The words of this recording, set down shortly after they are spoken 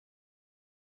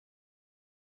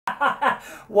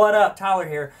What up, Tyler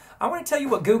here. I want to tell you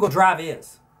what Google Drive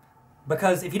is.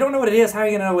 Because if you don't know what it is, how are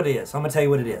you going to know what it is? I'm going to tell you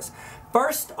what it is.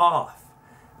 First off,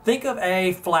 think of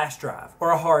a flash drive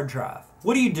or a hard drive.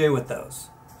 What do you do with those?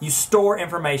 You store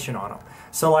information on them.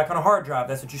 So like on a hard drive,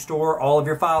 that's what you store all of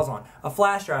your files on. A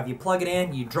flash drive, you plug it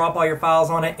in, you drop all your files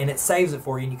on it, and it saves it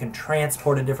for you, and you can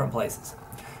transport it different places.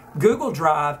 Google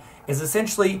Drive is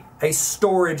essentially a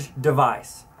storage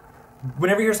device.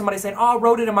 Whenever you hear somebody saying, oh, I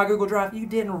wrote it in my Google Drive, you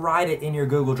didn't write it in your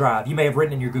Google Drive. You may have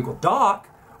written in your Google Doc,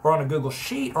 or on a Google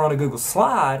Sheet, or on a Google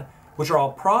Slide, which are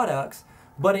all products,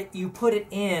 but you put it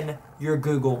in your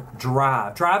Google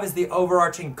Drive. Drive is the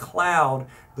overarching cloud,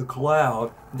 the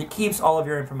cloud, that keeps all of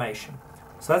your information.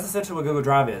 So that's essentially what Google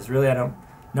Drive is. Really, I don't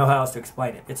know how else to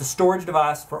explain it. It's a storage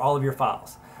device for all of your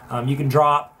files. You can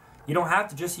drop, you don't have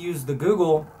to just use the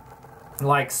Google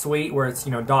like suite where it's,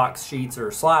 docs, sheets,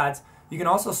 or slides. You can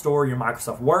also store your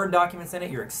Microsoft Word documents in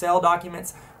it, your Excel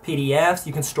documents, PDFs.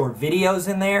 You can store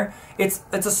videos in there. It's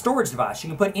a storage device. You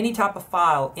can put any type of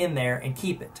file in there and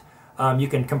keep it. You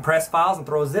can compress files and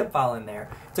throw a zip file in there.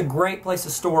 It's a great place to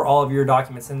store all of your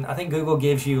documents, and I think Google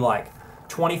gives you like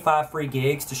 25 free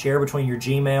gigs to share between your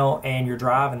Gmail and your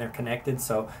Drive, and they're connected,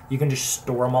 so you can just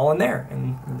store them all in there,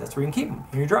 and that's where you can keep them,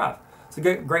 in your Drive. It's a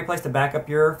great place to back up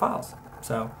your files.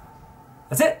 So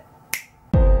that's it.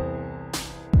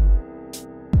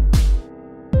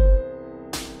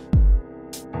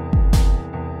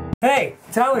 Hey,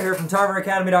 Tyler here from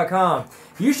TarverAcademy.com.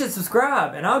 You should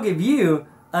subscribe, and I'll give you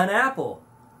an apple.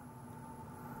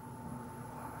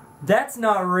 That's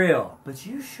not real, but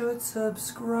you should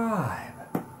subscribe.